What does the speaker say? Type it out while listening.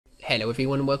Hello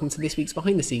everyone and welcome to this week's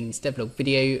behind the scenes devlog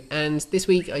video, and this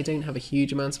week I don't have a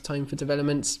huge amount of time for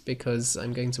development because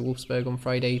I'm going to Wolfsburg on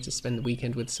Friday to spend the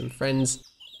weekend with some friends.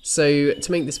 So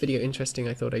to make this video interesting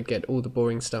I thought I'd get all the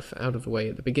boring stuff out of the way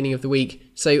at the beginning of the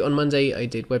week. So on Monday I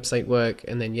did website work,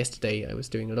 and then yesterday I was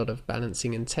doing a lot of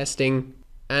balancing and testing.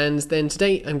 And then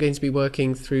today I'm going to be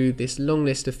working through this long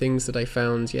list of things that I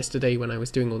found yesterday when I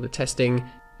was doing all the testing,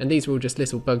 and these were all just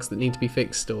little bugs that need to be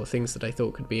fixed or things that I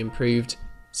thought could be improved.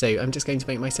 So I'm just going to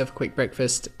make myself a quick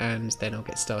breakfast and then I'll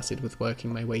get started with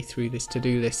working my way through this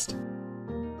to-do list.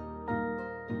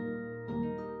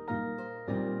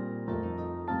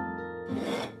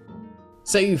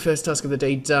 So first task of the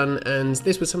day done, and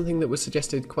this was something that was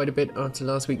suggested quite a bit after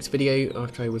last week's video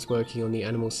after I was working on the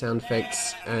animal sound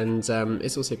effects, and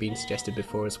it's also been suggested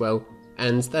before as well,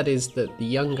 and that is that the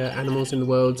younger animals in the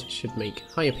world should make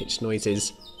higher pitched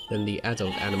noises than the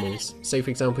adult animals. So for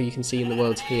example, you can see in the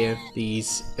world here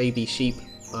these baby sheep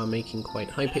are making quite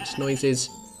high pitched noises,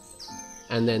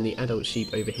 and then the adult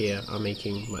sheep over here are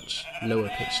making much lower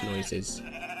pitched noises.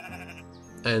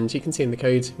 And you can see in the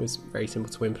code it was very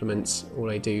simple to implement. All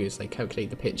I do is I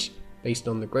calculate the pitch based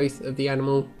on the growth of the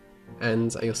animal,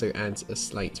 and I also add a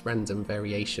slight random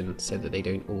variation so that they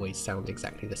don't always sound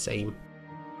exactly the same.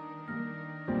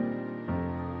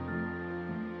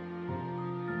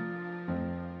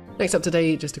 Next up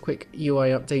today, just a quick UI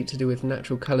update to do with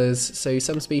natural colours. So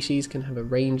some species can have a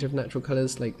range of natural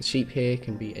colours, like the sheep here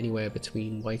can be anywhere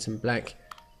between white and black,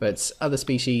 but other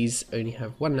species only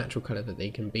have one natural colour that they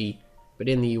can be, but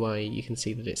in the UI you can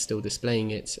see that it's still displaying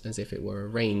it as if it were a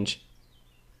range.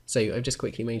 So I've just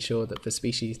quickly made sure that for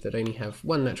species that only have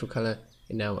one natural colour,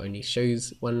 it now only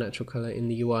shows one natural colour in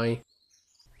the UI.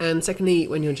 And secondly,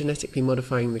 when you're genetically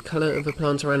modifying the colour of a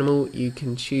plant or animal, you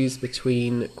can choose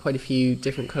between quite a few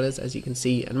different colours, as you can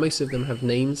see, and most of them have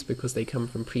names because they come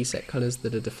from preset colours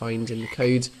that are defined in the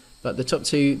code. But the top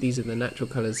two, these are the natural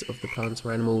colours of the plant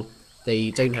or animal.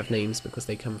 They don't have names because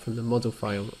they come from the model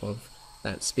file of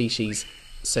that species.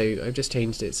 So I've just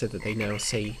changed it so that they now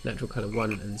say natural colour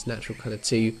 1 and natural colour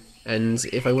 2. And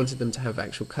if I wanted them to have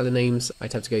actual colour names,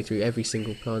 I'd have to go through every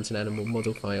single plant and animal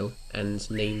model file and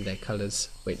name their colours,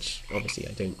 which obviously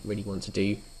I don't really want to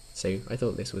do, so I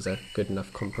thought this was a good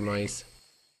enough compromise.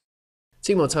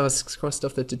 Two more tasks crossed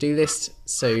off the to-do list.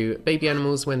 So baby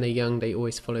animals, when they're young, they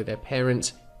always follow their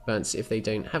parent, but if they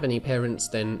don't have any parents,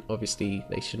 then obviously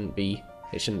they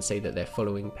shouldn't say that they're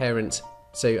following parent.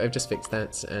 So I've just fixed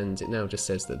that, and it now just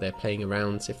says that they're playing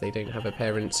around if they don't have a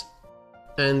parent.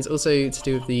 And also to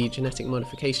do with the genetic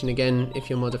modification again, if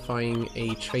you're modifying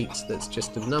a trait that's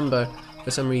just a number,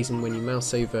 for some reason when you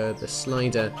mouse over the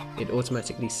slider it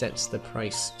automatically sets the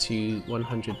price to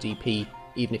 100 DP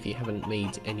even if you haven't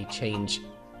made any change,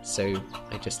 so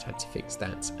I just had to fix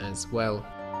that as well.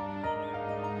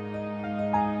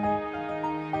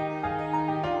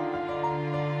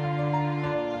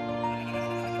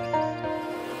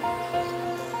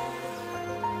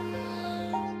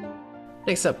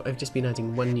 Next up, I've just been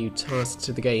adding one new task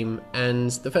to the game,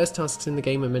 and the first tasks in the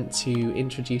game are meant to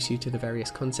introduce you to the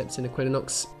various concepts in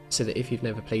Equilinox, so that if you've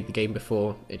never played the game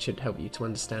before, it should help you to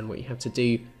understand what you have to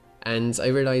do. And I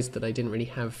realised that I didn't really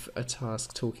have a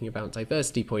task talking about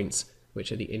diversity points,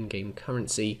 which are the in-game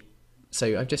currency.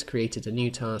 So I've just created a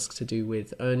new task to do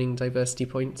with earning diversity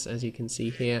points, as you can see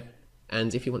here.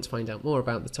 And if you want to find out more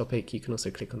about the topic, you can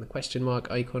also click on the question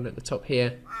mark icon at the top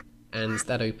here, and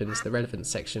that opens the relevant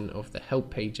section of the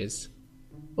help pages.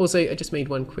 Also, I just made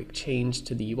one quick change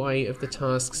to the UI of the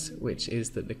tasks, which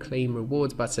is that the claim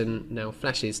reward button now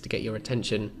flashes to get your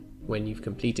attention when you've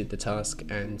completed the task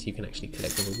and you can actually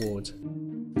collect the reward.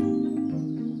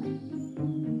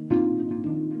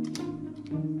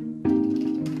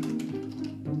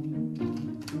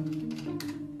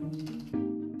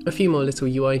 A few more little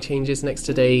UI changes next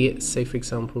today. So for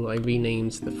example, I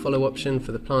renamed the follow option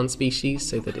for the plant species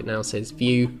so that it now says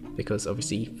view, because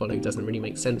obviously follow doesn't really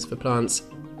make sense for plants.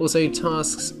 Also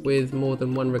tasks with more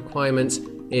than one requirement.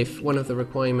 If one of the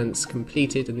requirements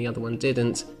completed and the other one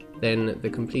didn't, then the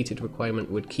completed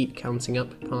requirement would keep counting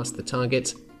up past the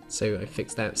target. So I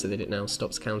fixed that so that it now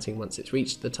stops counting once it's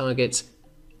reached the target.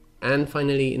 And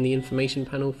finally, in the information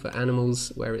panel for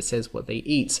animals where it says what they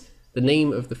eat, the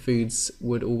name of the foods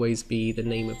would always be the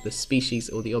name of the species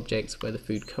or the object where the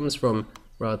food comes from,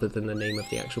 rather than the name of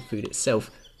the actual food itself,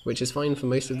 which is fine for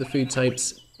most of the food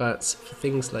types, but for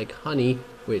things like honey,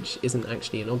 which isn't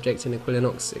actually an object in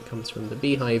Equilinox, it comes from the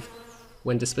beehive,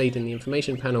 when displayed in the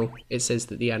information panel, it says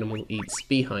that the animal eats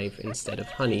beehive instead of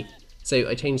honey. So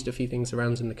I changed a few things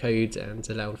around in the code and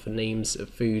allowed for names of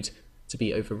food to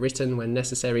be overwritten when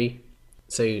necessary.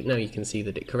 So now you can see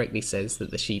that it correctly says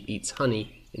that the sheep eats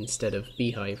honey instead of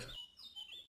beehive.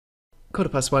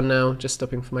 1:15 now, just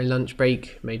stopping for my lunch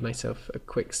break, made myself a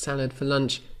quick salad for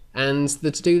lunch, and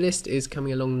the to-do list is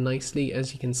coming along nicely.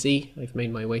 As you can see, I've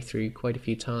made my way through quite a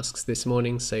few tasks this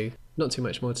morning, so not too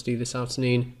much more to do this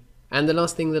afternoon. And the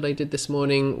last thing that I did this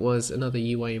morning was another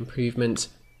UI improvement.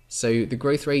 So the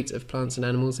growth rate of plants and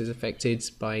animals is affected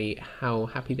by how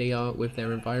happy they are with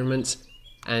their environment,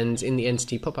 and in the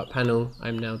entity pop-up panel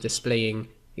I'm now displaying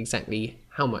exactly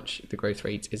how much the growth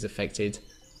rate is affected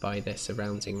by their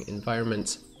surrounding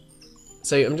environment.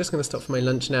 So I'm just going to stop for my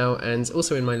lunch now, and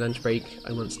also in my lunch break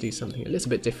I want to do something a little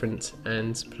bit different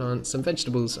and plant some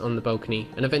vegetables on the balcony,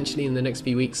 and eventually in the next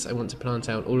few weeks I want to plant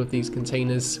out all of these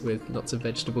containers with lots of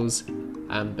vegetables,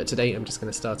 but today I'm just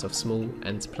going to start off small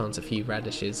and plant a few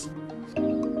radishes.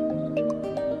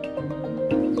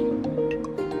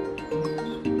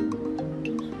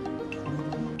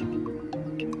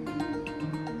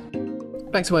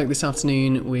 Back to work this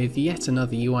afternoon with yet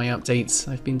another UI update.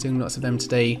 I've been doing lots of them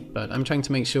today, but I'm trying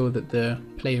to make sure that the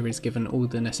player is given all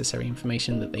the necessary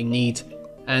information that they need.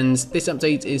 And this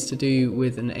update is to do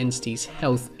with an entity's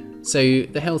health. So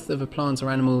the health of a plant or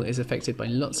animal is affected by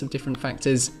lots of different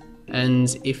factors,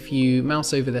 and if you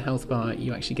mouse over the health bar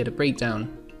you actually get a breakdown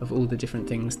of all the different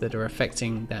things that are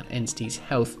affecting that entity's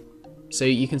health. So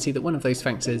you can see that one of those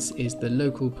factors is the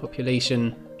local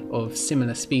population of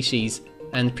similar species.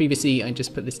 And previously I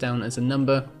just put this down as a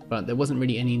number, but there wasn't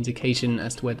really any indication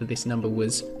as to whether this number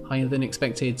was higher than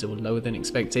expected or lower than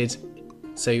expected.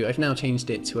 So I've now changed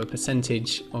it to a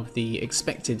percentage of the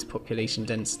expected population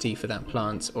density for that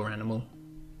plant or animal.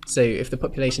 So if the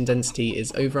population density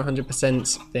is over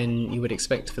 100%, then you would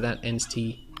expect for that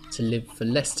entity to live for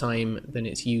less time than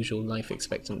its usual life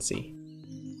expectancy.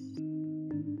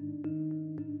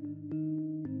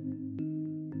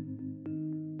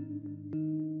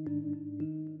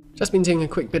 Just been doing a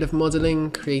quick bit of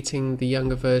modelling, creating the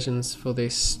younger versions for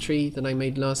this tree that I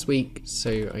made last week.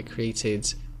 So I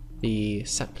created the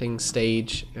sapling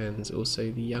stage and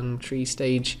also the young tree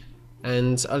stage,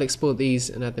 and I'll export these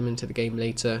and add them into the game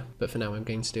later, but for now I'm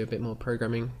going to do a bit more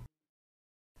programming.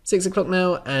 6 o'clock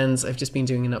now, and I've just been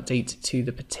doing an update to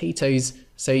the potatoes.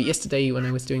 So yesterday when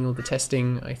I was doing all the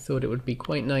testing, I thought it would be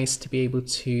quite nice to be able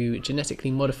to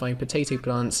genetically modify potato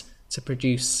plants to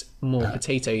produce more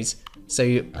potatoes.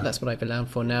 So that's what I've allowed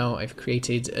for now. I've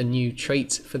created a new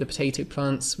trait for the potato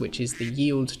plants, which is the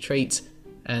yield trait,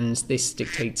 and this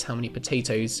dictates how many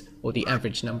potatoes, or the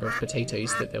average number of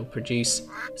potatoes that they'll produce.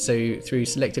 So through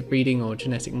selective breeding or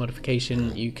genetic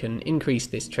modification you can increase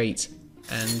this trait,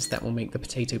 and that will make the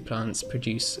potato plants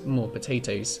produce more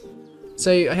potatoes.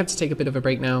 So I have to take a bit of a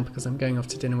break now because I'm going off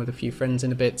to dinner with a few friends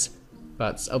in a bit,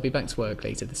 but I'll be back to work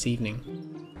later this evening.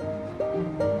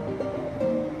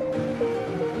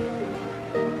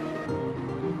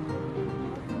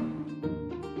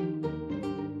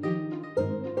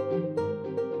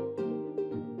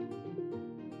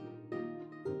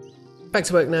 Back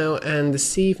to work now, and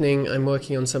this evening I'm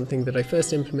working on something that I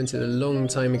first implemented a long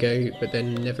time ago but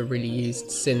then never really used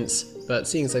since, but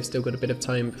seeing as I've still got a bit of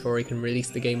time before I can release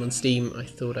the game on Steam, I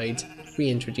thought I'd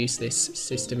reintroduce this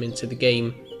system into the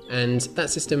game, and that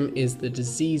system is the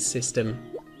disease system.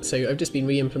 So I've just been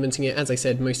re-implementing it. As I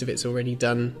said, most of it's already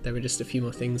done. There are just a few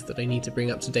more things that I need to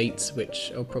bring up to date,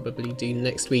 which I'll probably do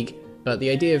next week. But the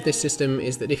idea of this system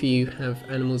is that if you have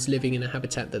animals living in a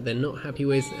habitat that they're not happy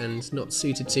with and not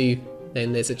suited to,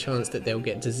 then there's a chance that they'll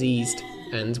get diseased,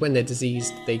 and when they're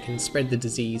diseased they can spread the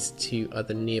disease to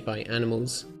other nearby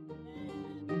animals.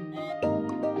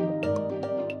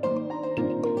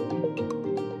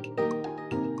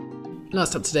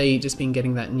 Last up today, just been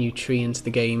getting that new tree into the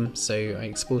game, so I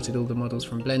exported all the models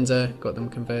from Blender, got them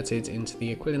converted into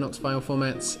the Equilinox file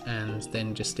format, and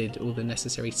then just did all the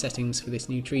necessary settings for this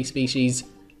new tree species.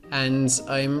 And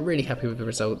I'm really happy with the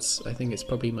results. I think it's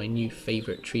probably my new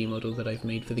favourite tree model that I've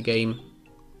made for the game.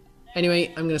 Anyway,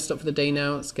 I'm going to stop for the day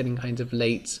now. It's getting kind of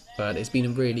late, but it's been a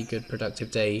really good productive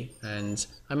day, and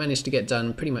I managed to get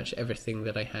done pretty much everything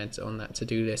that I had on that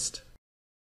to-do list.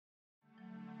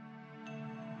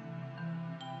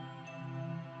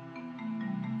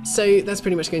 So that's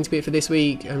pretty much going to be it for this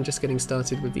week. I'm just getting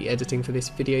started with the editing for this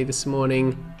video this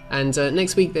morning, and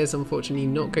next week there's unfortunately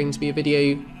not going to be a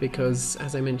video because,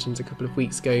 as I mentioned a couple of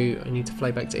weeks ago, I need to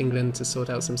fly back to England to sort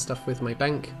out some stuff with my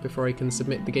bank before I can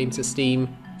submit the game to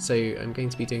Steam, so I'm going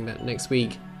to be doing that next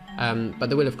week, but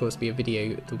there will of course be a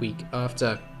video the week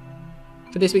after.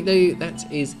 For this week though,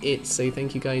 that is it, so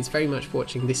thank you guys very much for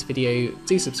watching this video.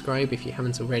 Do subscribe if you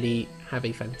haven't already. Have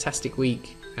a fantastic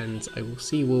week, and I will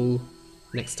see you all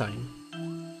next time.